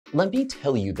Let me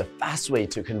tell you the fast way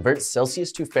to convert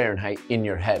Celsius to Fahrenheit in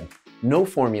your head. No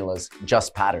formulas,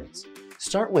 just patterns.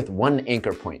 Start with one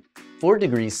anchor point, 4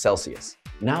 degrees Celsius.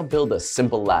 Now build a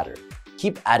simple ladder.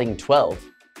 Keep adding 12,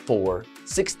 4,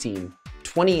 16,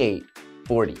 28,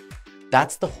 40.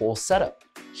 That's the whole setup.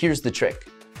 Here's the trick.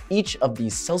 Each of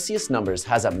these Celsius numbers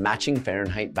has a matching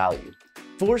Fahrenheit value.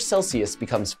 4 Celsius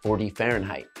becomes 40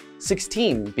 Fahrenheit.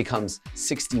 16 becomes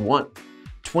 61.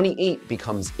 28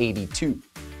 becomes 82.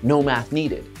 No math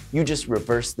needed. You just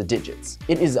reverse the digits.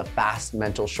 It is a fast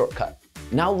mental shortcut.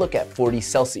 Now look at 40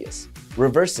 Celsius.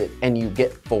 Reverse it and you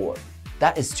get 4.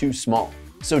 That is too small.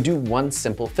 So do one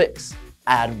simple fix.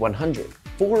 Add 100.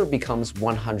 4 becomes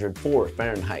 104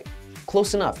 Fahrenheit.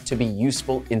 Close enough to be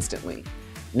useful instantly.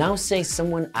 Now say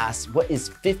someone asks what is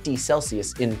 50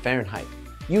 Celsius in Fahrenheit.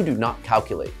 You do not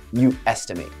calculate, you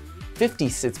estimate. 50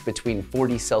 sits between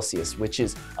 40 Celsius, which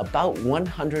is about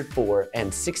 104,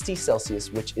 and 60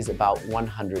 Celsius, which is about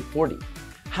 140.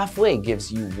 Halfway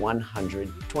gives you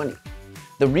 120.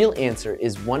 The real answer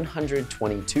is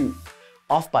 122,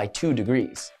 off by 2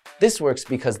 degrees. This works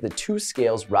because the two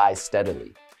scales rise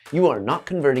steadily. You are not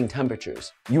converting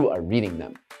temperatures, you are reading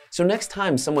them. So next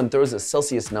time someone throws a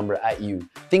Celsius number at you,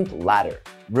 think ladder,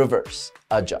 reverse,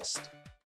 adjust.